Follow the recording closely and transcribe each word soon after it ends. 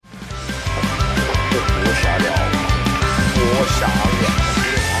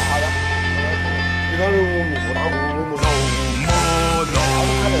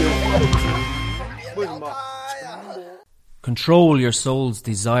Control your soul's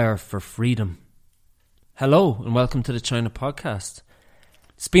desire for freedom. Hello and welcome to the China Podcast.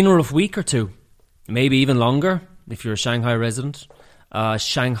 It's been a rough week or two, maybe even longer if you're a Shanghai resident.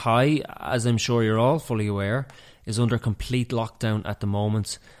 Shanghai, as I'm sure you're all fully aware, is under complete lockdown at the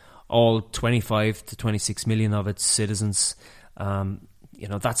moment. All 25 to 26 million of its citizens.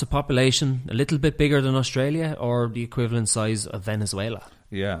 That's a population a little bit bigger than Australia or the equivalent size of Venezuela.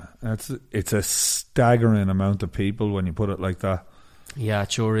 Yeah, it's a staggering amount of people when you put it like that. Yeah,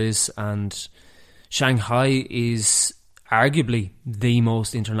 it sure is. And Shanghai is arguably the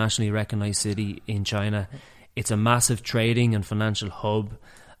most internationally recognised city in China. It's a massive trading and financial hub.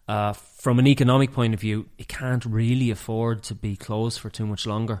 From an economic point of view, it can't really afford to be closed for too much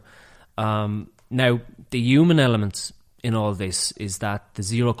longer. Now, the human element in all this is that the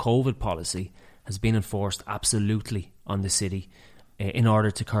zero COVID policy has been enforced absolutely on the city in order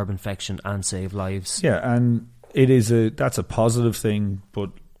to curb infection and save lives. Yeah, and that's a positive thing,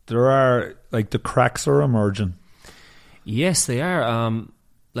 but there are, the cracks are emerging. Yes, they are.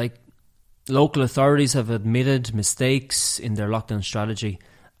 Local authorities have admitted mistakes in their lockdown strategy,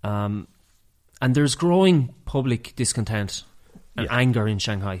 and there's growing public discontent and anger in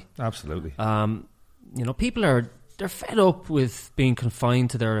Shanghai. Absolutely. People they're fed up with being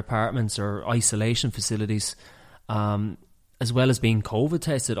confined to their apartments or isolation facilities, as well as being COVID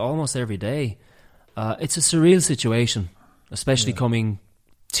tested almost every day. It's a surreal situation, especially coming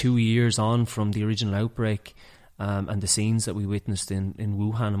 2 years on from the original outbreak and the scenes that we witnessed in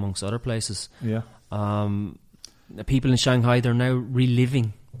Wuhan, amongst other places. Yeah. The people in Shanghai, they're now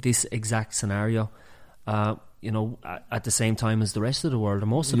reliving this exact scenario, at the same time as the rest of the world, or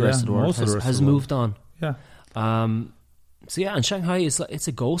most of the rest of the world has moved on. Yeah. And Shanghai it's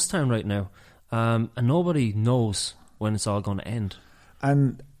a ghost town right now, and nobody knows when it's all going to end.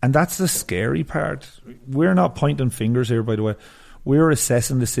 And that's the scary part. We're not pointing fingers here, by the way. We're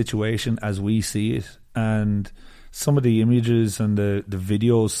assessing the situation as we see it, and some of the images and the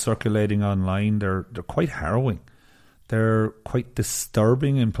videos circulating online, they're quite harrowing. They're quite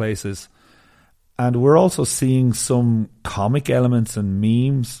disturbing in places. And we're also seeing some comic elements and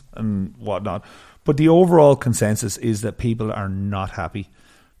memes and whatnot. But the overall consensus is that people are not happy.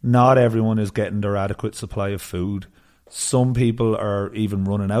 Not everyone is getting their adequate supply of food. Some people are even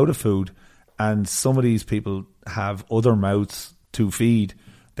running out of food. And some of these people have other mouths to feed.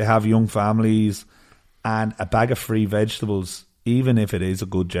 They have young families, and a bag of free vegetables, even if it is a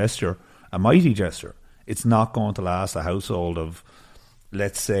good gesture, a mighty gesture, it's not going to last a household of,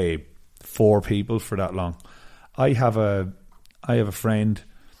 let's say, 4 people for that long. I have a friend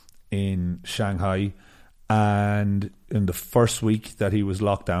in Shanghai, and in the first week that he was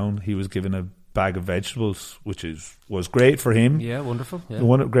locked down, he was given a bag of vegetables, which was great for him. Yeah, wonderful. Yeah.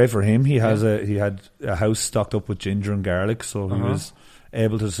 Great for him. He had a house stocked up with ginger and garlic, so he was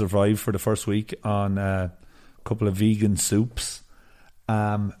able to survive for the first week on a couple of vegan soups.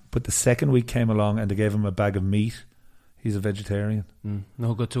 But the second week came along and they gave him a bag of meat. He's a vegetarian.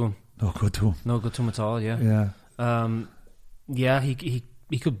 No good to him. No good to him. No good to him at all. Yeah.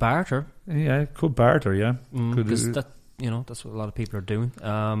 He could barter. Yeah, could barter. Yeah, because that's what a lot of people are doing.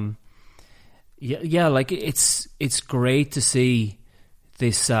 It's great to see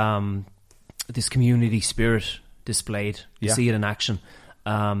this this community spirit displayed. To see it in action.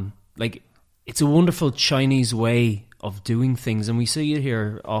 It's a wonderful Chinese way of doing things, and we see it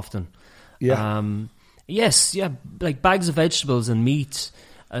here often. Yeah. Like bags of vegetables and meat.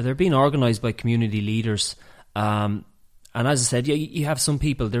 They're being organised by community leaders. And as I said, you have some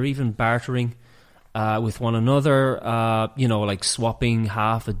people, they're even bartering with one another, like swapping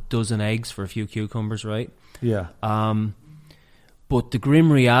half a dozen eggs for a few cucumbers, right? Yeah. But the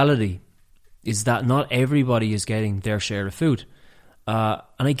grim reality is that not everybody is getting their share of food. And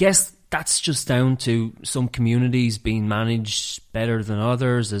I guess that's just down to some communities being managed better than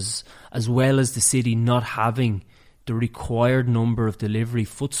others, as well as the city not having the required number of delivery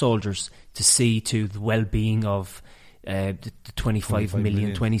foot soldiers to see to the well-being of the 25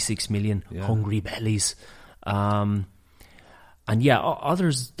 million, 26 million hungry bellies.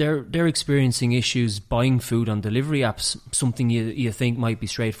 Others, they're experiencing issues buying food on delivery apps, something you think might be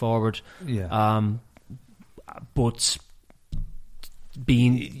straightforward. Yeah. But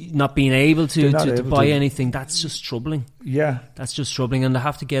not being able to buy anything, that's just troubling. Yeah. That's just troubling. And they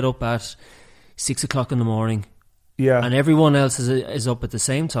have to get up at 6 o'clock in the morning. Yeah. And everyone else is up at the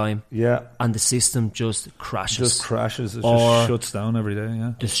same time. Yeah. And the system just crashes. It just shuts down every day,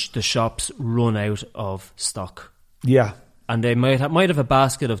 yeah. The shops run out of stock. Yeah. And they might have a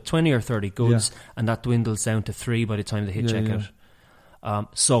basket of 20 or 30 goods, and that dwindles down to 3 by the time they hit checkout.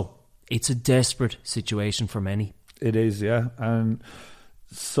 So it's a desperate situation for many. It is, yeah. And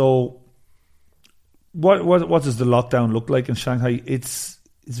so, what does the lockdown look like in Shanghai? It's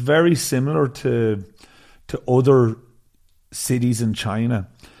very similar to other cities in China.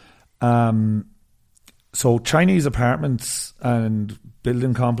 So Chinese apartments and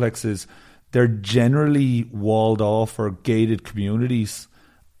building complexes, they're generally walled off or gated communities,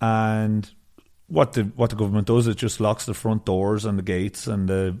 and what the government does, it just locks the front doors and the gates and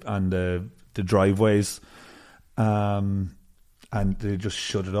the driveways, and they just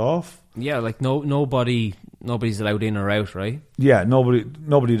shut it off. Yeah, like nobody's allowed in or out, right? Yeah,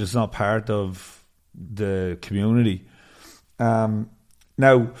 nobody that's not part of the community.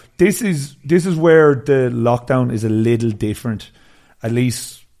 Now this is where the lockdown is a little different, at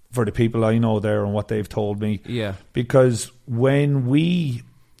least for the people I know there and what they've told me. Yeah, because when we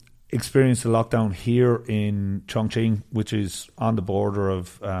experienced the lockdown here in Chongqing, which is on the border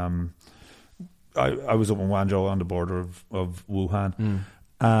of, I was up in Guangzhou on the border of Wuhan,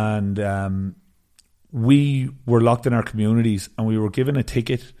 and we were locked in our communities, and we were given a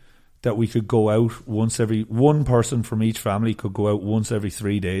ticket that we could go out one person from each family could go out once every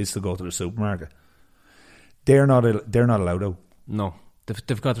 3 days to go to the supermarket. They're not allowed out. No,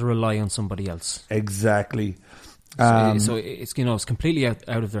 they've got to rely on somebody else. Exactly. So it's it's completely out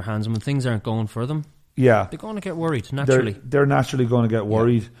of their hands, and when things aren't going for them, yeah, they're going to get worried naturally. They're naturally going to get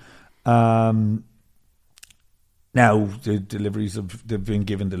worried. Yeah. Now they've been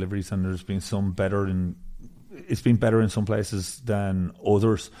given deliveries, and there's been some better it's been better in some places than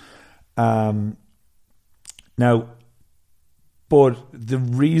others. Now, but the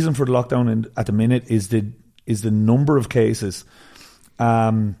reason for the lockdown at the minute is the number of cases.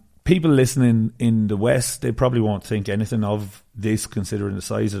 People listening in the West, they probably won't think anything of this considering the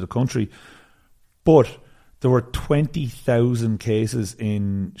size of the country. But there were 20,000 cases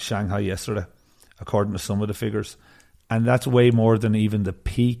in Shanghai yesterday, according to some of the figures. And that's way more than even the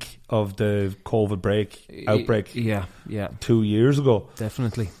peak of the COVID outbreak. Yeah. 2 years ago.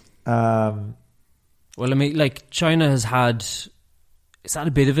 Definitely. Well, I mean, like China has had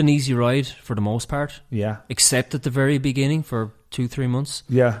a bit of an easy ride for the most part. Yeah. Except at the very beginning for 2-3 months.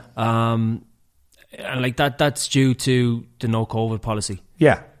 Yeah. And like that's due to the no COVID policy.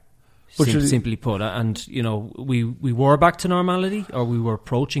 Yeah. Simply put, and we were back to normality, or we were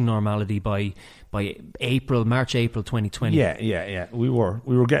approaching normality by March, April 2020. Yeah. We were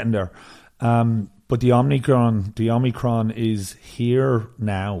getting there. But the Omicron is here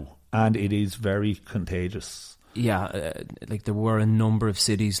now, and it is very contagious. Yeah, like there were a number of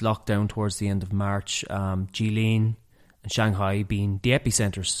cities locked down towards the end of March. Jilin and Shanghai being the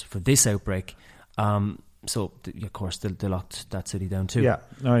epicenters for this outbreak. So, of course, they locked that city down too. Yeah,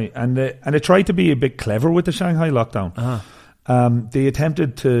 right. And they tried to be a bit clever with the Shanghai lockdown. Uh-huh. They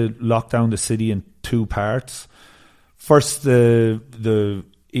attempted to lock down the city in two parts. First, the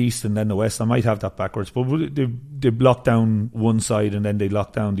east and then the west. I might have that backwards, but they locked down one side and then they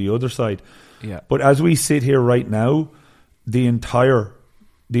locked down the other side. Yeah. But as we sit here right now, the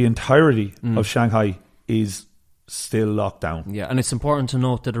entirety of Shanghai is still locked down. Yeah, and it's important to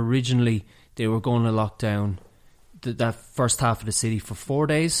note that originally they were going to lock down that first half of the city for 4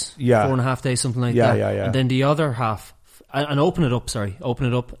 days, 4.5 days, something like that. Yeah. And then the other half, and open it up,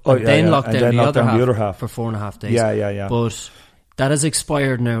 and then lock down the other half for 4.5 days. Yeah. But that has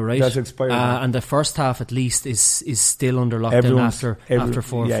expired now, right? That's expired. And the first half, at least, is still under lockdown after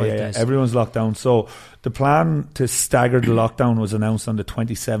 4 or 5 days. Everyone's locked down. So the plan to stagger the lockdown was announced on the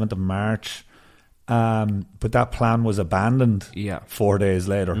 27th of March. But that plan was abandoned 4 days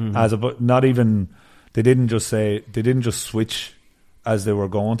later. They didn't just switch as they were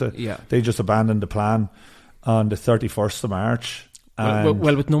going to. Yeah. They just abandoned the plan on the 31st of March. Well,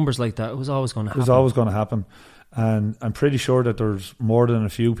 with numbers like that, it was always going to happen. It was always going to happen. And I'm pretty sure that there's more than a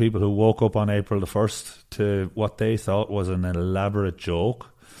few people who woke up on April the 1st to what they thought was an elaborate joke.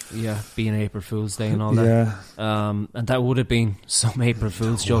 Yeah, being April Fool's Day and all that. Yeah. And that would have been some April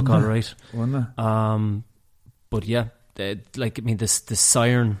Fool's joke, all right. Wouldn't it? But yeah, the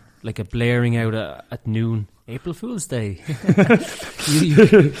siren, like a blaring out at noon. April Fool's Day.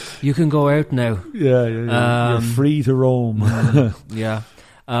 you can go out now. Yeah. You're free to roam. Yeah.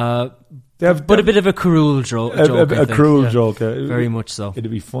 But a bit of a cruel joke. A cruel joke. Very much so.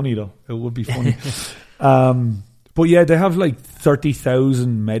 It'd be funny though. It would be funny. But yeah, they have like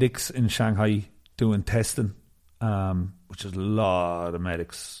 30,000 medics in Shanghai doing testing, which is a lot of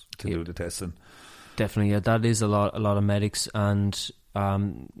medics to do the testing. Definitely, yeah, that is a lot of medics and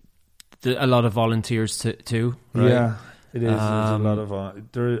a lot of volunteers too. Right? Yeah, it is. There are a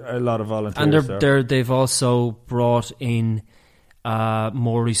lot of volunteers, and they've also brought in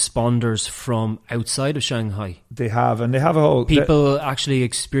more responders from outside of Shanghai. They have, and they have a whole People actually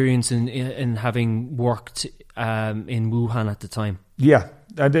experiencing in having worked in Wuhan at the time. Yeah,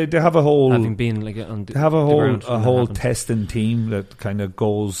 and they have a whole Having been like on the, they have a the ground whole when that happened. testing team that kind of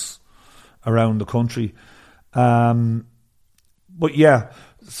goes around the country. But yeah,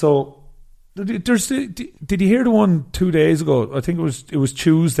 so there's did you hear the one 2 days ago? I think it was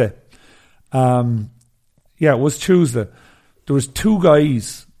Tuesday. Yeah, it was Tuesday. There was 2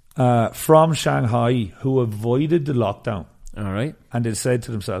 guys from Shanghai who avoided the lockdown. All right. And they said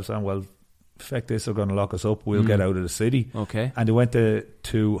to themselves, "Oh, well, feck this, they're going to lock us up. We'll get out of the city." Okay. And they went to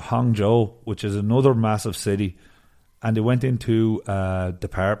Hangzhou, which is another massive city. And they went into a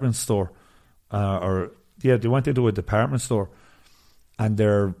department store. They went into a department store. And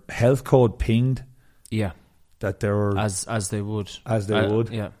their health code pinged Yeah. that they were... As they would.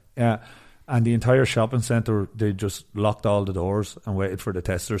 Yeah. Yeah. And the entire shopping centre, they just locked all the doors and waited for the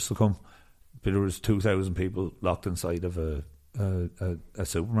testers to come. But there was 2,000 people locked inside of a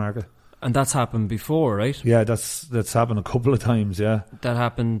supermarket. And that's happened before, right? Yeah, that's happened a couple of times, yeah. That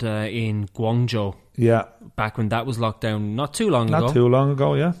happened in Guangzhou. Yeah. Back when that was locked down not too long ago. Not too long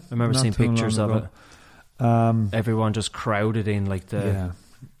ago, yeah. I remember seeing pictures of it. Everyone just crowded in like the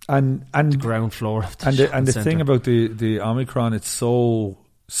and ground floor of the and the thing about the Omicron, it's so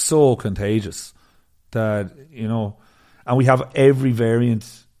contagious that, you know, and we have every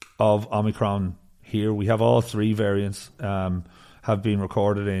variant of Omicron here. We have all 3 variants have been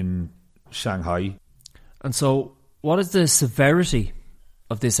recorded in Shanghai. And so what is the severity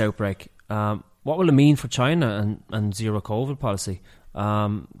of this outbreak? What will it mean for China and zero COVID policy?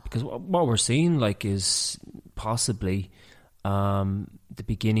 Because what we're seeing like is possibly the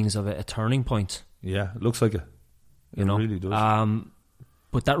beginnings of a turning point. Yeah, it looks like it. It really does.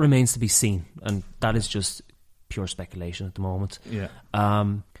 But that remains to be seen, and that is just pure speculation at the moment. Yeah.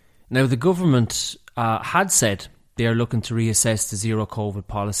 Now, the government had said they are looking to reassess the zero COVID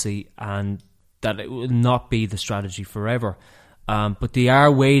policy and that it will not be the strategy forever. But they are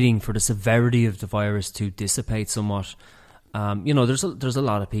waiting for the severity of the virus to dissipate somewhat. You know, there's a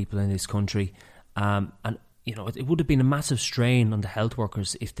lot of people in this country, and you know it would have been a massive strain on the health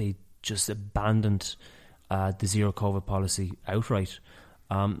workers if they just abandoned the zero COVID policy outright.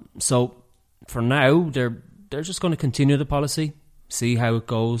 So for now, they're just going to continue the policy, see how it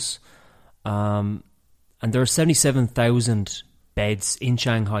goes. And there are 77,000 beds in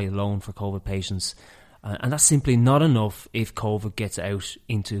Shanghai alone for COVID patients, and that's simply not enough if COVID gets out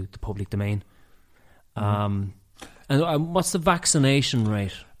into the public domain. And what's the vaccination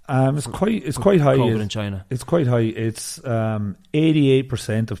rate? It's quite high. COVID in China. It's quite high. It's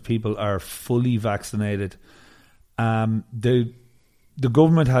 88% of people are fully vaccinated. The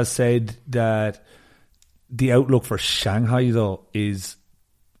government has said that the outlook for Shanghai, though, is,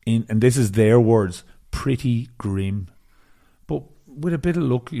 and this is their words, pretty grim. But with a bit of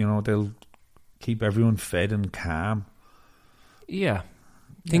luck, you know, they'll keep everyone fed and calm. Yeah.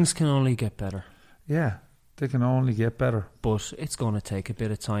 Things can only get better. Yeah, they can only get better. But it's going to take a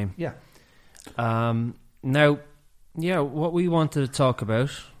bit of time. Yeah. Now, what we wanted to talk about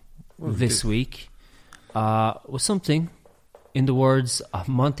this week was something, in the words of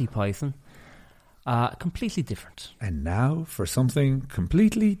Monty Python, completely different. And now for something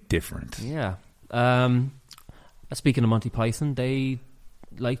completely different. Yeah. Speaking of Monty Python, they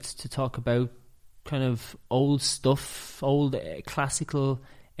liked to talk about kind of old stuff, old classical,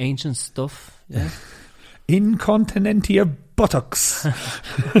 ancient stuff. Yeah. Incontinentia buttocks.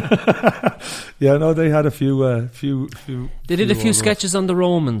 Yeah, no, they had a few. They did a few sketches on the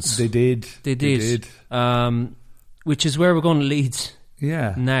Romans. They did. Which is where we're going to lead.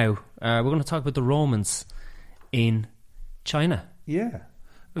 Yeah. Now we're going to talk about the Romans in China. Yeah.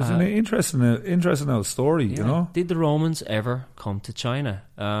 It's an interesting old story, you know. Did the Romans ever come to China?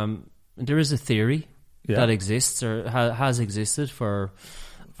 There is a theory that exists or has existed for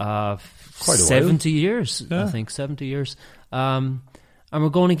quite 70 years. Yeah. I think 70 years. And we're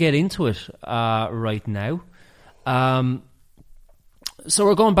going to get into it right now. So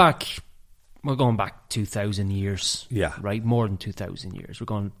we're going back 2,000 years. Yeah. Right? More than 2,000 years. We're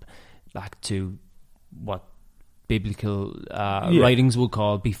going back to what biblical writings will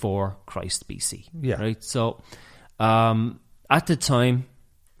call before Christ BC. Yeah. Right? So at the time,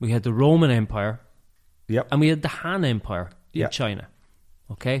 we had the Roman Empire. Yep. And we had the Han Empire in China.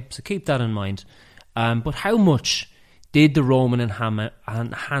 Okay? So keep that in mind. But how much did the Roman and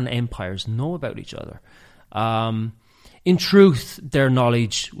Han empires know about each other? In truth, their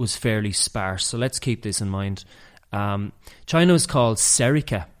knowledge was fairly sparse. So let's keep this in mind. China was called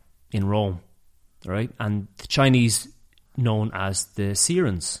Serica in Rome. Right? And the Chinese known as the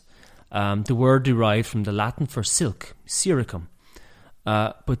Sirens. The word derived from the Latin for silk, siricum.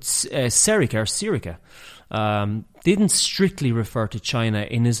 But Serica, or Syrica, didn't strictly refer to China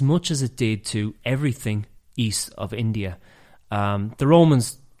in as much as it did to everything east of India. The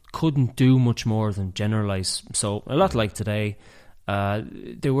Romans couldn't do much more than generalize. So a lot like today,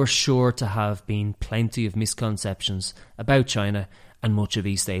 there were sure to have been plenty of misconceptions about China and much of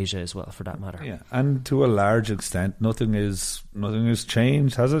East Asia as well, for that matter. Yeah, and to a large extent, nothing has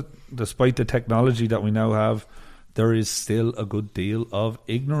changed, has it? Despite the technology that we now have, there is still a good deal of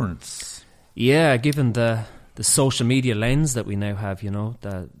ignorance. Yeah, given the social media lens that we now have,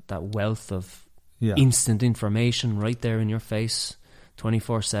 that wealth of instant information right there in your face,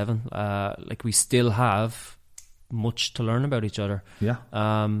 24/7. Like, we still have much to learn about each other. Yeah.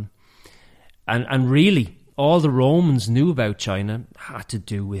 And really, all the Romans knew about China had to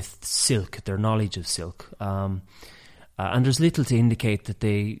do with silk, their knowledge of silk. And there's little to indicate that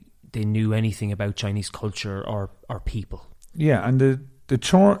they knew anything about Chinese culture or people. Yeah, and the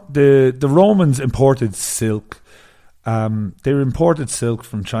Romans imported silk. They imported silk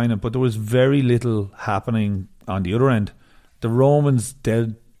from China, but there was very little happening on the other end. The Romans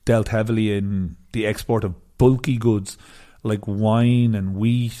dealt heavily in the export of bulky goods like wine and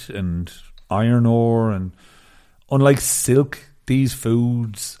wheat and iron ore, and unlike silk, these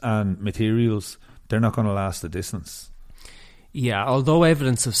foods and materials, they're not going to last the distance. Yeah, although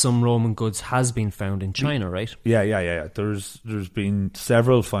evidence of some Roman goods has been found in China, right? Yeah. There's been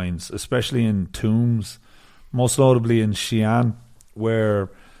several finds, especially in tombs, most notably in Xi'an, where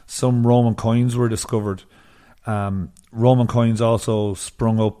some Roman coins were discovered. Roman coins also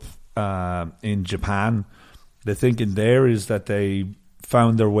sprung up in Japan. The thinking there is that they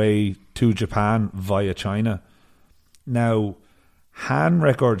found their way to Japan via China. Now, Han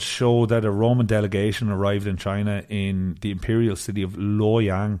records show that a Roman delegation arrived in China in the imperial city of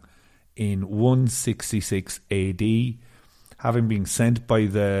Luoyang in 166 AD, having been sent by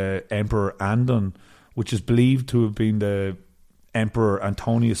the Emperor Andon, which is believed to have been the Emperor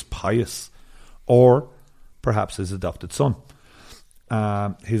Antonius Pius, or perhaps his adopted son.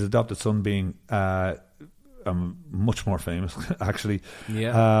 His adopted son being much more famous, actually.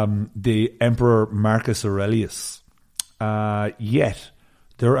 Yeah. The Emperor Marcus Aurelius. Yet,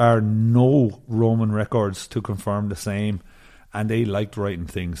 there are no Roman records to confirm the same, and they liked writing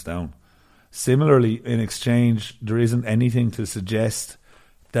things down. Similarly, in exchange, there isn't anything to suggest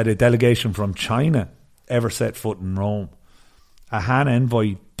that a delegation from China ever set foot in Rome. A Han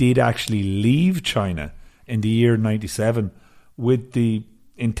envoy did actually leave China in the year 97 with the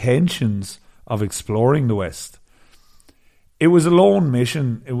intentions of exploring the West. It was a lone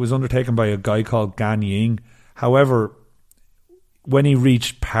mission. It was undertaken by a guy called Gan Ying. However, when he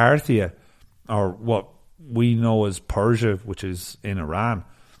reached Parthia, or what we know as Persia, which is in Iran,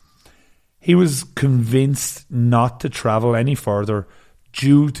 he was convinced not to travel any further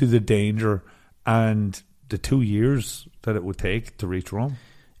due to the danger and the 2 years that it would take to reach Rome.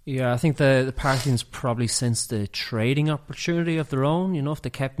 Yeah, I think the Parthians probably sensed the trading opportunity of their own, if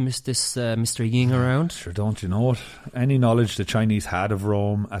they kept Mr. Ying around. Sure, don't you know it? Any knowledge the Chinese had of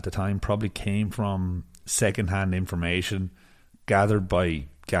Rome at the time probably came from second-hand information gathered by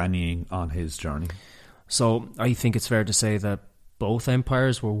Gan Ying on his journey. So I think it's fair to say that both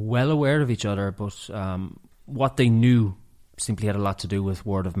empires were well aware of each other, but what they knew simply had a lot to do with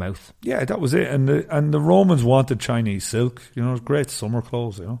word of mouth. Yeah, that was it. And the Romans wanted Chinese silk. Great summer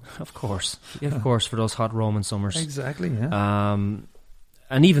clothes. Of course, for those hot Roman summers. Exactly. Yeah.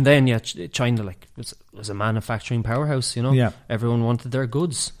 And even then, China was a manufacturing powerhouse. Yeah. Everyone wanted their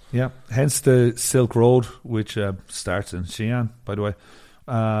goods. Yeah. Hence the Silk Road, which starts in Xi'an, by the way.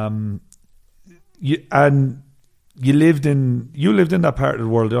 You lived in that part of the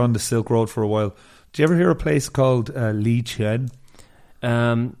world on the Silk Road for a while. Did you ever hear a place called Liqian?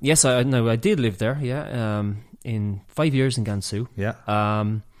 Yes, I did live there. Yeah, in 5 years in Gansu. Yeah.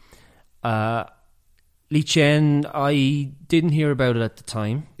 Liqian, I didn't hear about it at the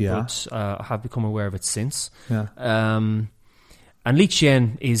time, yeah. but I have become aware of it since. Yeah. And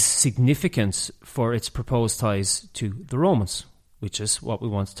Liqian is significant for its proposed ties to the Romans, which is what we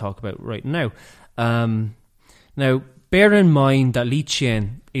want to talk about right now. Now, bear in mind that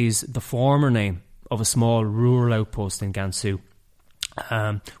Liqian is the former name of a small rural outpost in Gansu,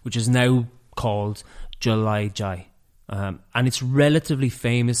 which is now called Zhalaijai. And it's relatively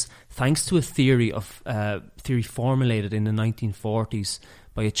famous thanks to a theory formulated in the 1940s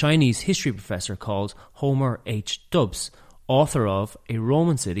by a Chinese history professor called Homer H. Dubs, author of A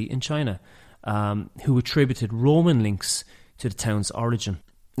Roman City in China, who attributed Roman links to the town's origin.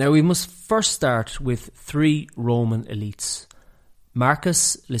 Now we must first start with 3 Roman elites.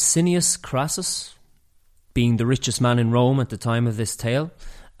 Marcus Licinius Crassus, being the richest man in Rome at the time of this tale,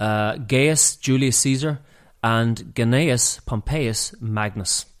 Gaius Julius Caesar, and Gnaeus Pompeius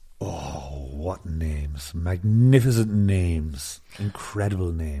Magnus. Oh, what names. Magnificent names.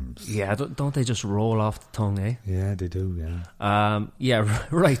 Incredible names. Yeah, don't they just roll off the tongue, eh? Yeah, they do, yeah. Yeah,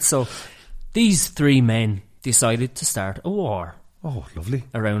 right. So these 3 men decided to start a war. Oh, lovely.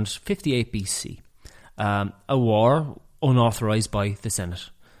 Around 58 BC. A war unauthorized by the Senate.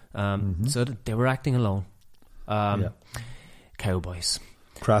 So that they were acting alone. Cowboys.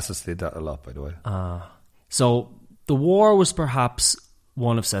 Crassus did that a lot, by the way. So the war was perhaps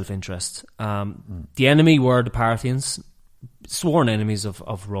one of self-interest. The enemy were the Parthians, sworn enemies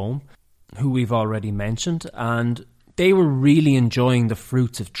of Rome, who we've already mentioned, and they were really enjoying the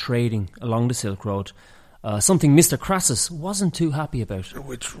fruits of trading along the Silk Road, something Mr. Crassus wasn't too happy about.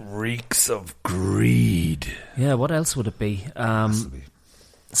 Which reeks of greed. Yeah, what else would it be?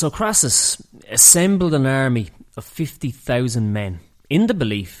 So Crassus assembled an army of 50,000 men in the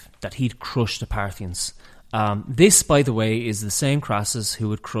belief that he'd crush the Parthians. This, by the way, is the same Crassus who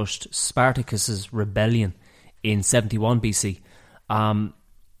had crushed Spartacus's rebellion in 71 BC.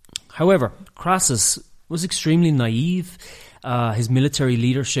 However, Crassus was extremely naive. His military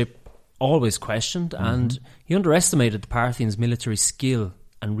leadership always questioned, and he underestimated the Parthians' military skill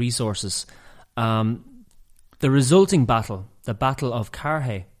and resources. The resulting battle, the Battle of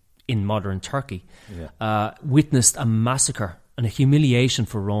Carrhae in modern Turkey, witnessed a massacre and a humiliation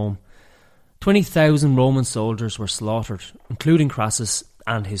for Rome. 20,000 Roman soldiers were slaughtered, including Crassus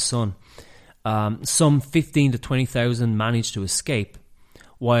and his son. Some 15 to 20,000 managed to escape,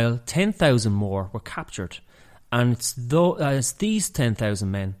 while 10,000 more were captured. And it's these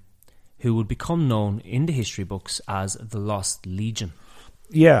 10,000 men who would become known in the history books as the Lost Legion.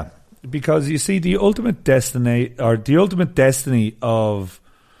 Yeah, because you see, the ultimate destiny of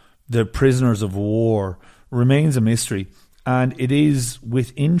the prisoners of war remains a mystery. And it is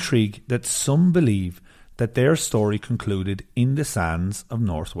with intrigue that some believe that their story concluded in the sands of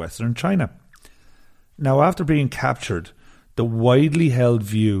northwestern China. Now, after being captured, the widely held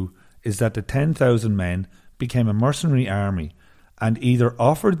view is that the 10,000 men became a mercenary army and either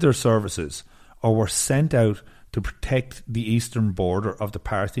offered their services or were sent out to protect the eastern border of the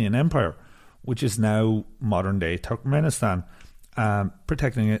Parthian Empire, which is now modern-day Turkmenistan,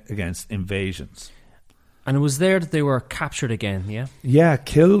 protecting it against invasions. And it was there that they were captured again, yeah? Yeah,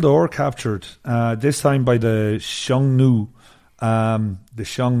 killed or captured. This time by the Xiongnu. The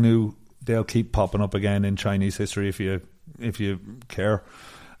Xiongnu, they'll keep popping up again in Chinese history if you care.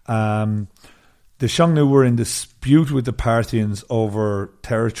 The Xiongnu were in dispute with the Parthians over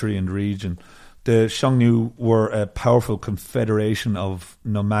territory and region. The Xiongnu were a powerful confederation of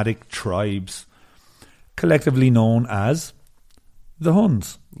nomadic tribes, collectively known as the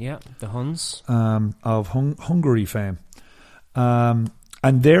Huns. Yeah, the Huns. Of Hungary fame. And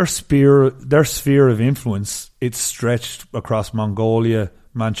their sphere of influence, it stretched across Mongolia,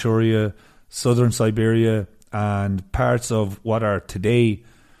 Manchuria, southern Siberia, and parts of what are today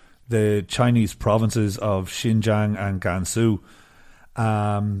the Chinese provinces of Xinjiang and Gansu,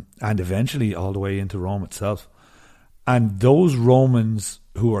 and eventually all the way into Rome itself. And those Romans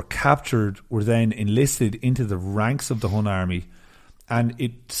who were captured were then enlisted into the ranks of the Hun army. And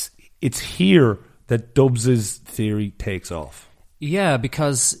it's here that Dubs' theory takes off. Yeah,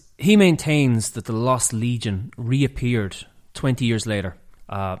 because he maintains that the Lost Legion reappeared 20 years later,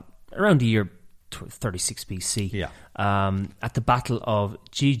 around the year 36 BC, at the Battle of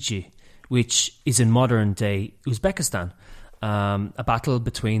Jiji, which is in modern-day Uzbekistan, a battle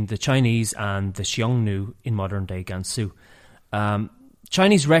between the Chinese and the Xiongnu in modern-day Gansu.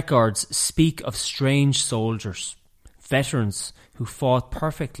 Chinese records speak of strange soldiers, veterans who fought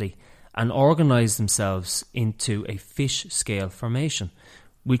perfectly and organised themselves into a fish-scale formation,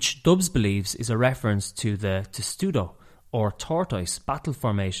 which Dubs believes is a reference to the testudo, or tortoise, battle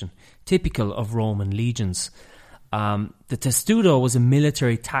formation, typical of Roman legions. The testudo was a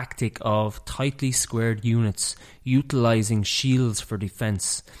military tactic of tightly squared units utilising shields for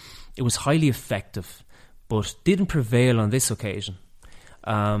defence. It was highly effective, but didn't prevail on this occasion.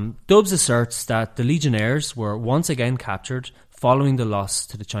 Dubs asserts that the legionnaires were once again captured following the loss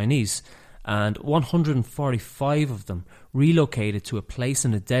to the Chinese, and 145 of them relocated to a place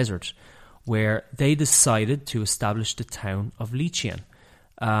in the desert where they decided to establish the town of Liqian.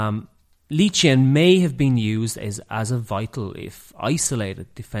 Liqian may have been used as a vital, if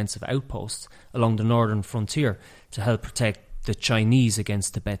isolated, defensive outpost along the northern frontier to help protect the Chinese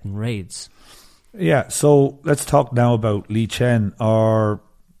against Tibetan raids. Yeah, so let's talk now about Liqian, or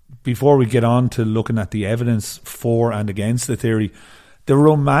before we get on to looking at the evidence for and against the theory, the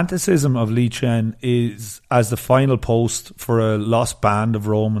romanticism of Li Qian is as the final post for a lost band of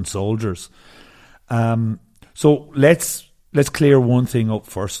Roman soldiers. So let's clear one thing up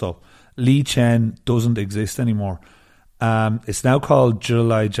first though. Li Qian doesn't exist anymore. It's now called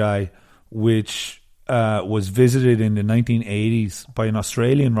Zhilai, which was visited in the 1980s by an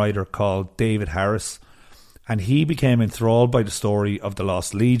Australian writer called David Harris, and he became enthralled by the story of the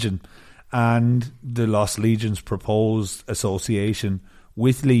Lost Legion and the Lost Legion's proposed association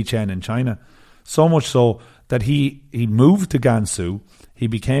with Li Qian in China. So much so that he moved to Gansu. He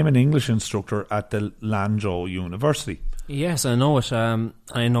became an English instructor at the Lanzhou University. Yes, I know it.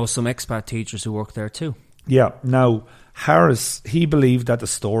 I know some expat teachers who work there too. Yeah. Now, Harris, he believed that the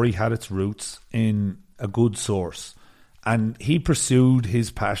story had its roots in a good source, and he pursued his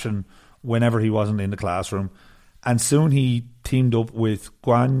passion whenever he wasn't in the classroom, and soon he teamed up with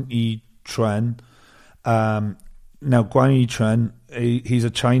Guan Yitren. Now, Guan Yitren, he's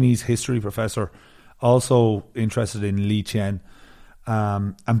a Chinese history professor, also interested in Li Qian,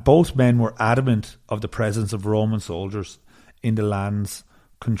 and both men were adamant of the presence of Roman soldiers in the lands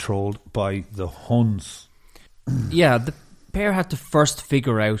controlled by the Huns. Yeah, the pair had to first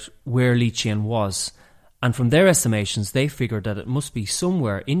figure out where Li Qian was, and from their estimations they figured that it must be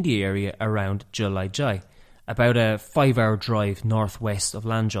somewhere in the area around Zhilai, about a 5-hour drive northwest of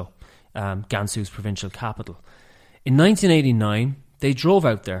Lanzhou, Gansu's provincial capital. In 1989 they drove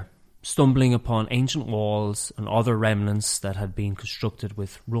out there, stumbling upon ancient walls and other remnants that had been constructed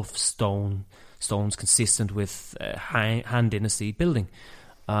with rough stones consistent with Han Dynasty building.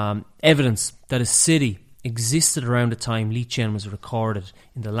 Evidence that a city existed around the time Li Qian was recorded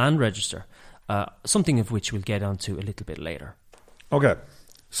in the land register, something of which we'll get onto a little bit later. Okay,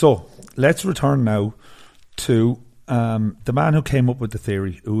 so let's return now to the man who came up with the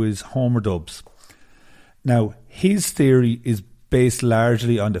theory, who is Homer Dubs. Now, his theory is based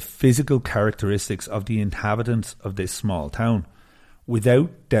largely on the physical characteristics of the inhabitants of this small town.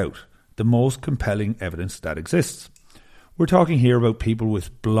 Without doubt, the most compelling evidence that exists. We're talking here about people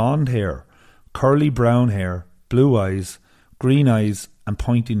with blonde hair, curly brown hair, blue eyes, green eyes and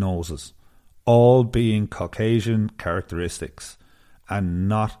pointy noses, all being Caucasian characteristics and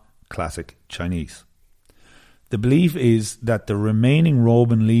not classic Chinese. The belief is that the remaining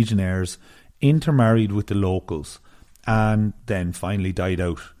Roman legionnaires intermarried with the locals and then finally died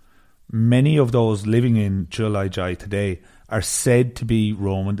out. Many of those living in Zhilai today are said to be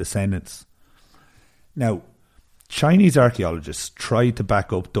Roman descendants. Now, Chinese archaeologists tried to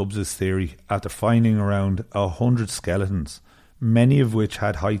back up Dubs' theory after finding around 100 skeletons, many of which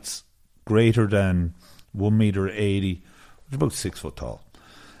had heights greater than 1.80 metre, about 6 foot tall,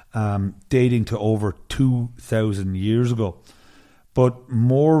 dating to over 2,000 years ago. But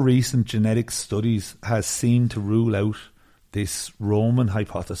more recent genetic studies has seemed to rule out this Roman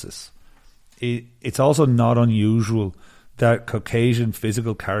hypothesis. It's also not unusual that Caucasian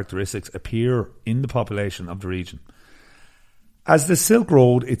physical characteristics appear in the population of the region. As the Silk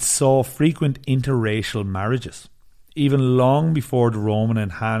Road, it saw frequent interracial marriages, even long before the Roman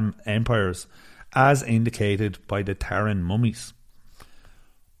and Han empires, as indicated by the Taran mummies.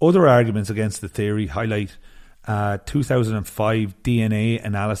 Other arguments against the theory highlight 2005 DNA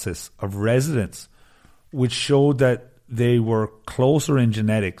analysis of residents, which showed that they were closer in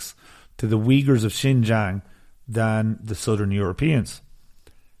genetics to the Uyghurs of Xinjiang than the Southern Europeans.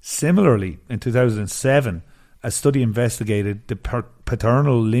 Similarly, in 2007, a study investigated the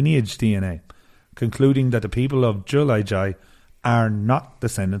paternal lineage DNA, concluding that the people of Zhilai are not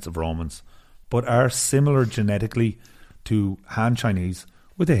descendants of Romans, but are similar genetically to Han Chinese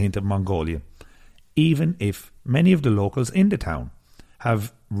with a hint of Mongolian, even if many of the locals in the town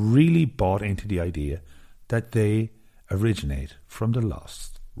have really bought into the idea that they originate from the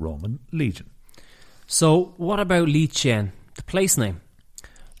lost Roman legion. So, what about Li Qian, the place name?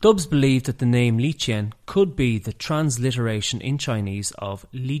 Dubs believed that the name Li Qian could be the transliteration in Chinese of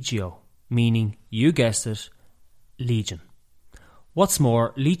legio, meaning, you guessed it, legion. What's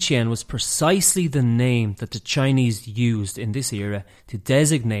more, Li Qian was precisely the name that the Chinese used in this era to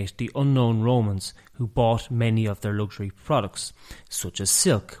designate the unknown Romans who bought many of their luxury products, such as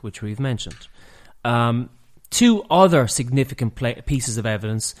silk, which we've mentioned. Two other significant pieces of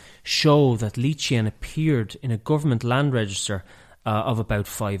evidence show that Li Qian appeared in a government land register of about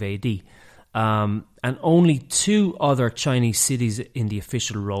 5 AD. And only two other Chinese cities in the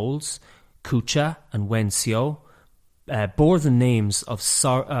official rolls, Kucha and Wenxiu, bore the names of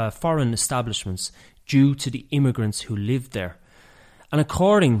foreign establishments due to the immigrants who lived there. And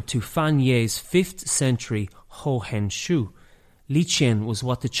according to Fan Ye's 5th century Ho Hen Shu, Liqian was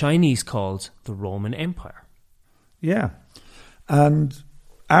what the Chinese called the Roman Empire. Yeah. And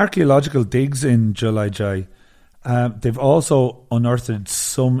archaeological digs in Zhejiang, they've also unearthed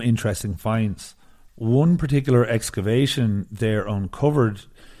some interesting finds. One particular excavation there uncovered,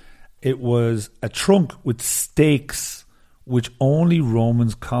 it was a trunk with stakes which only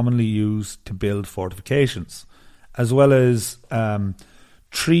Romans commonly used to build fortifications, as well as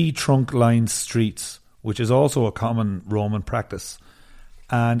tree trunk-lined streets, which is also a common Roman practice.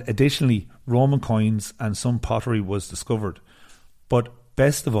 And additionally, Roman coins and some pottery was discovered. But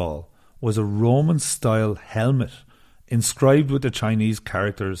best of all was a Roman-style helmet inscribed with the Chinese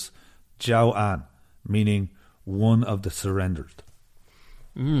characters Jiao An, meaning one of the surrendered.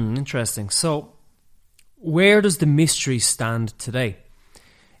 Interesting. So, where does the mystery stand today?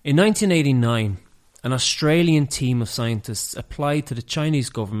 In 1989, an Australian team of scientists applied to the Chinese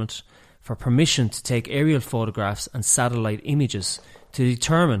government for permission to take aerial photographs and satellite images to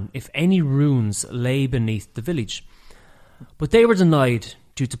determine if any ruins lay beneath the village. But they were denied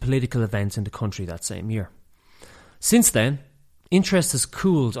due to political events in the country that same year. Since then, interest has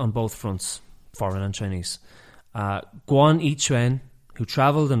cooled on both fronts, foreign and Chinese. Guan Yichuan, who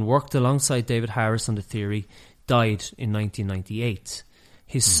travelled and worked alongside David Harris on the theory, died in 1998.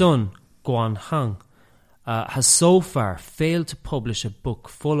 His son, Guan Hang, has so far failed to publish a book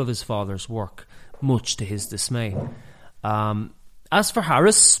full of his father's work, much to his dismay. As for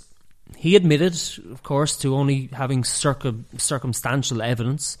Harris, he admitted, of course, to only having circumstantial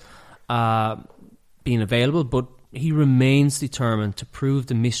evidence being available, but he remains determined to prove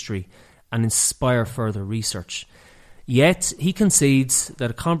the mystery and inspire further research. Yet, he concedes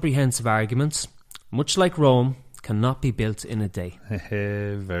that a comprehensive argument, much like Rome, cannot be built in a day.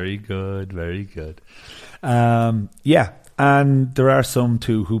 Very good, very good. Yeah, and there are some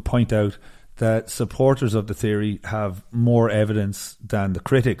too who point out that supporters of the theory have more evidence than the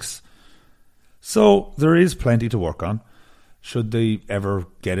critics. So there is plenty to work on, should they ever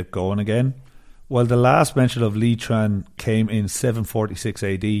get it going again. Well, the last mention of Liqian came in 746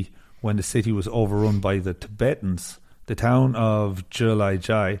 AD when the city was overrun by the Tibetans. The town of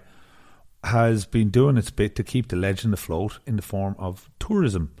Zhejiang has been doing its bit to keep the legend afloat in the form of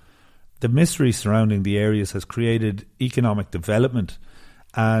tourism. The mystery surrounding the areas has created economic development,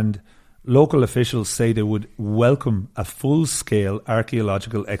 and local officials say they would welcome a full-scale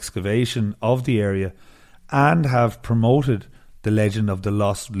archaeological excavation of the area and have promoted the legend of the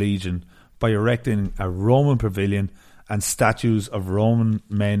Lost Legion by erecting a Roman pavilion and statues of Roman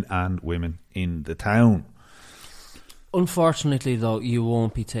men and women in the town. Unfortunately, though, you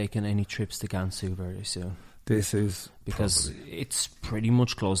won't be taking any trips to Gansu very soon. This is because it's pretty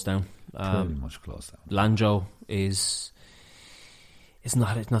much closed down. Pretty much closed down. Lanzhou is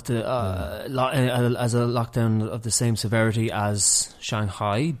not as a lockdown of the same severity as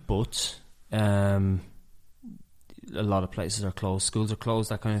Shanghai, but a lot of places are closed. Schools are closed,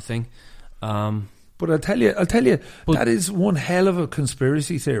 that kind of thing. But I'll tell you, that is one hell of a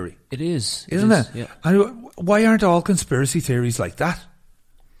conspiracy theory. It is, isn't it? Yeah. And why aren't all conspiracy theories like that?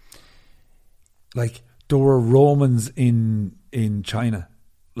 Like there were Romans in China.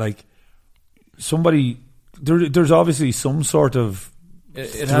 Like somebody, there's obviously some sort of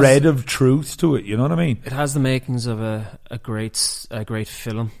thread of truth to it. You know what I mean? It has the makings of a great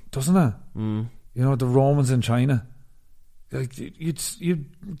film, doesn't it? You know, the Romans in China. Like you'd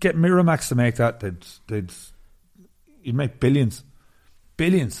get Miramax to make that. You'd make billions.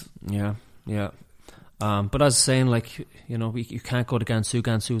 Yeah. But as I was saying, like, you know, you can't go to Gansu.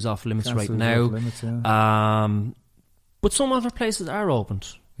 Gansu is off limits right now. But some other places are opened.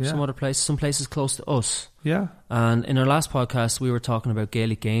 Yeah. Some places close to us. Yeah. And in our last podcast, we were talking about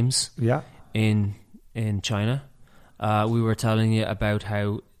Gaelic games. Yeah. In China, we were telling you about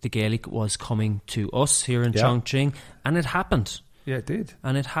how the Gaelic was coming to us here in Chongqing, and it happened. Yeah, it did.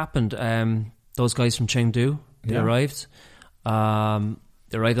 And it happened. Those guys from Chengdu, they arrived. They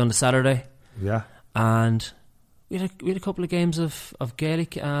arrived on the Saturday. Yeah. And we had a couple of games of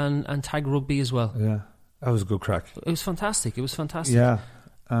Gaelic and tag rugby as well. Yeah, that was a good crack. It was fantastic. Yeah.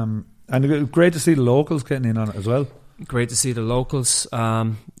 And great to see the locals getting in on it as well. Great to see the locals.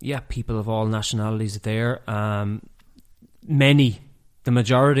 People of all nationalities there. The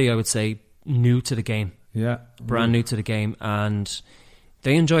majority, I would say, new to the game. Yeah. Brand new to the game. And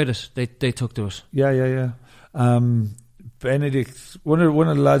they enjoyed it. They took to it. Yeah. Benedict, one of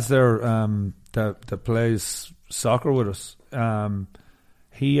the lads there that plays soccer with us,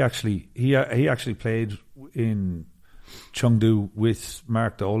 he actually played in Chengdu with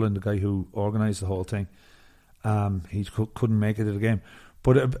Mark Dolan, the guy who organised the whole thing. He couldn't make it to the game,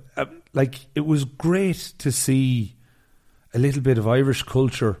 but it was great to see a little bit of Irish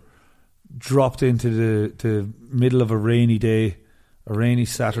culture dropped into the middle of a rainy day, a rainy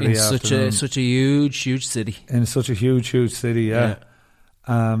Saturday afternoon. In such a huge city. In such a huge city, yeah.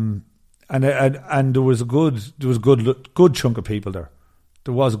 And there was a good chunk of people there.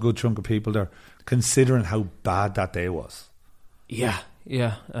 There was a good chunk of people there, considering how bad that day was. Yeah.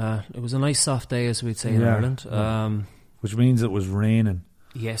 It was a nice soft day, as we'd say in Ireland. Which means it was raining.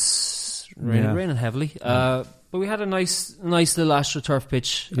 Yes, raining heavily. But we had a nice little AstroTurf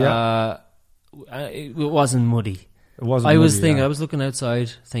pitch. Yeah. It wasn't muddy. It wasn't. I muddy, was looking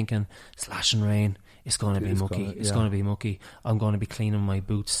outside, thinking, slashing rain. It's going to be mucky. It's going to be mucky. I'm going to be cleaning my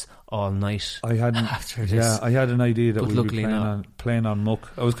boots all night. After this. Yeah, I had an idea that we'd be playing on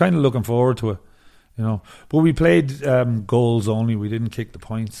muck. I was kind of looking forward to it, But we played goals only. We didn't kick the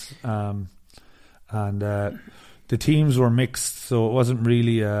points, and the teams were mixed, so it wasn't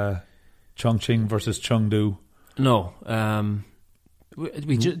really Chongqing versus Chengdu. No,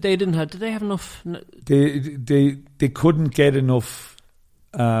 they didn't have. Did they have enough? They couldn't get enough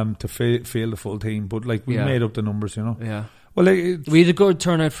to field the full team, but we made up the numbers, Yeah. Well, we had a good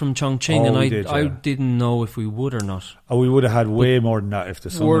turnout from Chongqing, and I didn't know if we would or not. Oh, we would have had way more than that if the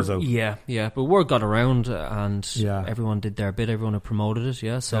sun was out. Yeah. But word got around, and everyone did their bit. Everyone had promoted it.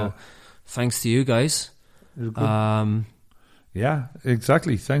 Yeah. So, thanks to you guys. Yeah,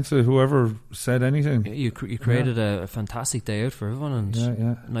 exactly. Thanks to whoever said anything. You created a fantastic day out for everyone,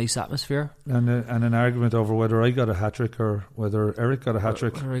 and nice atmosphere. And an argument over whether I got a hat-trick or whether Eric got a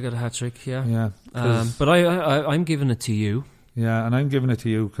hat-trick. Whether I got a hat-trick, yeah. Yeah. But I'm giving it to you. Yeah, and I'm giving it to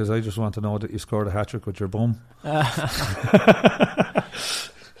you because I just want to know that you scored a hat-trick with your bum.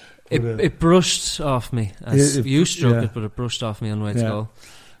 It brushed off me. You struck it, but it brushed off me on White's goal.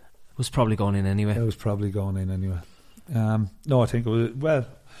 It was probably going in anyway. No, I think it was. Well,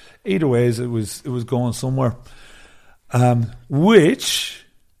 either ways, it was going somewhere. Which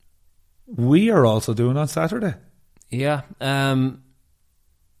we are also doing on Saturday. Yeah, a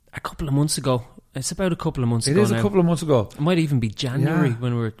couple of months ago. It's about a couple of months ago. It is a couple of months ago. It might even be January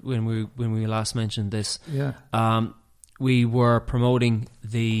when we last mentioned this. Yeah. We were promoting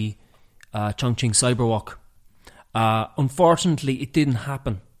the Chongqing Cyberwalk. Unfortunately, it didn't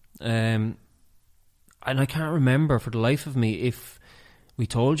happen. And I can't remember for the life of me if we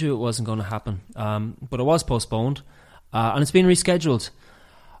told you it wasn't going to happen. But it was postponed. And it's been rescheduled.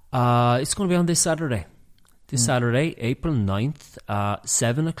 It's going to be on this Saturday. Saturday, April 9th,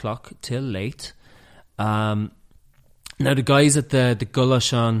 7 o'clock till late. Now, the guys at the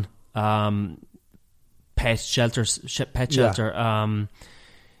Gulashan pet shelter,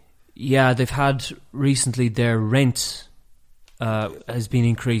 they've had recently their rent has been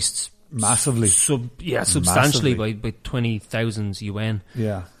increased massively. Substantially by 20,000 yuan.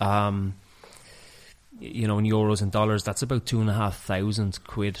 Yeah. In euros and dollars, that's about 2,500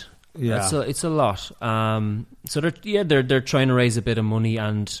 quid. Yeah, it's a lot. So they're trying to raise a bit of money,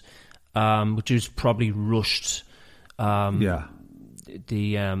 and which is probably rushed. The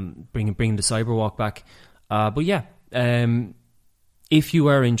bringing the Cyberwalk back. But yeah, if you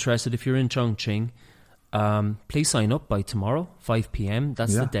are interested, if you're in Chongqing, please sign up by tomorrow, 5 p.m.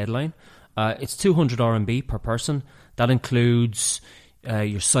 That's the deadline. It's 200 RMB per person. That includes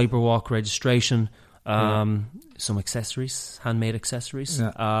your Cyberwalk registration, some accessories, handmade accessories,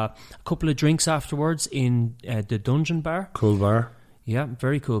 a couple of drinks afterwards in the Dungeon Bar. Cool bar. Yeah,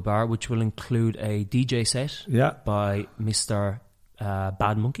 very cool bar, which will include a DJ set by Mr.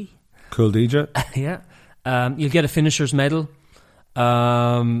 Bad Monkey. Cool DJ. Yeah. You'll get a finisher's medal.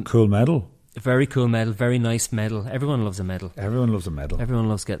 Cool medal. A very cool medal, very nice medal. Everyone loves a medal. Everyone loves a medal. Everyone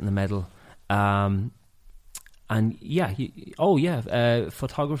loves getting the medal.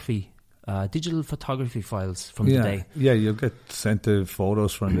 Photography, digital photography files from the day. Yeah, you'll get sent the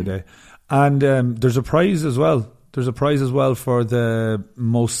photos from the day. And there's a prize as well. There's a prize as well for the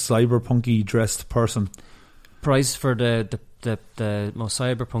most cyberpunky dressed person. Prize for the most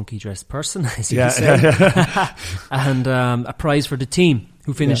cyberpunky dressed person, as you can say. And a prize for the team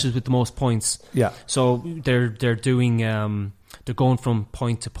who finishes with the most points. Yeah. So they're doing they're going from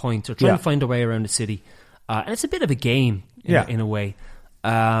point to point. They're trying to find a way around the city, and it's a bit of a game in a way.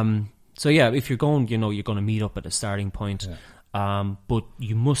 So if you're going, you're going to meet up at a starting point, but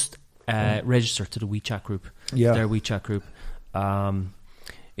you must register to the WeChat group. Yeah. Their WeChat group.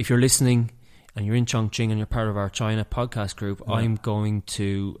 If you're listening and you're in Chongqing and you're part of our China podcast group, I'm going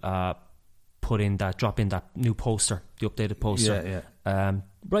to drop in that new poster, the updated poster,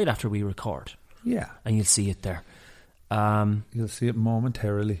 right after we record. Yeah. And you'll see it there. You'll see it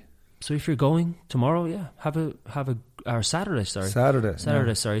momentarily. So if you're going tomorrow, Saturday.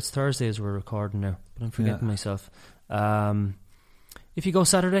 Sorry, it's Thursday as we're recording now, but I'm forgetting myself. If you go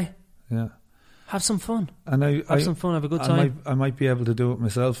Saturday, Yeah. have some fun. And Have some fun. Have a good time. I might be able to do it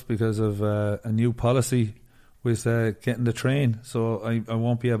myself because of a new policy with getting the train. So I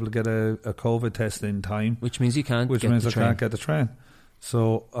won't be able to get a COVID test in time. Which means you can't. Which get means the I train. can't get the train.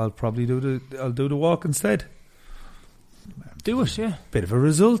 So I'll probably do the walk instead. Do it. Yeah. Bit of a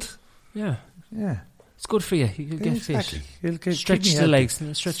result. Yeah. Yeah. It's good for you. You'll get Exactly. fit. It'll keep Stretch me the healthy.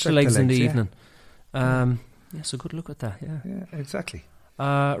 legs. Stretch the legs in the yeah. evening. Yeah. So good luck with that. Yeah. Yeah, exactly.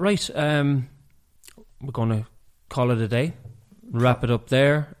 Right. We're going to call it a day. Wrap it up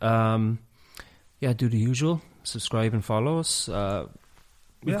there. Yeah. Do the usual. Subscribe and follow us.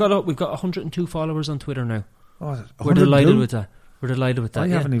 We've got 102 followers on Twitter now. Oh, We're delighted with that. We're delighted with that. I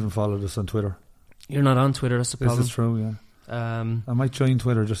yeah. haven't even followed us on Twitter. You're not on Twitter. That's the problem. This is true. Yeah. I might join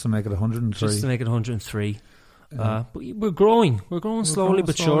Twitter just to make it 103. Just to make it 103. But we're growing. We're growing slowly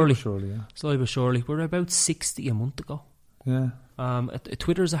but surely. Yeah. Slowly but surely. We're about 60 a month ago. Yeah.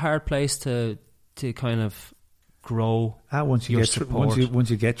 Twitter's a hard place to kind of grow. Once you your get support.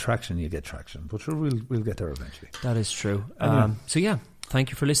 once you get traction, you get traction. But sure, we'll get there eventually. That is true. Anyway. So yeah, thank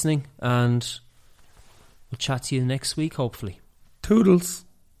you for listening, and we'll chat to you next week, hopefully. Toodles.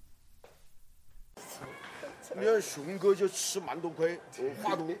 你看熊哥就吃蛮多亏，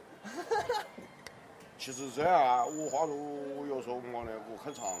花多。其实这样啊，我花多，我有时候我呢，我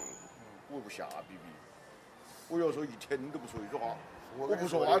看场，我不下 BB， 我有时候一天都不说一句话，我不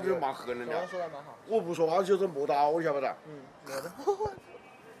说话就蛮恨人家。我不说话就是没打我，晓不得？没得。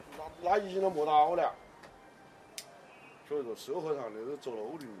那已经都没打我了。所以说社会上那个走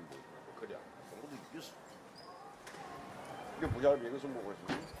漏的不可能，什么都意思。你不晓得别个是么回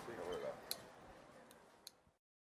事。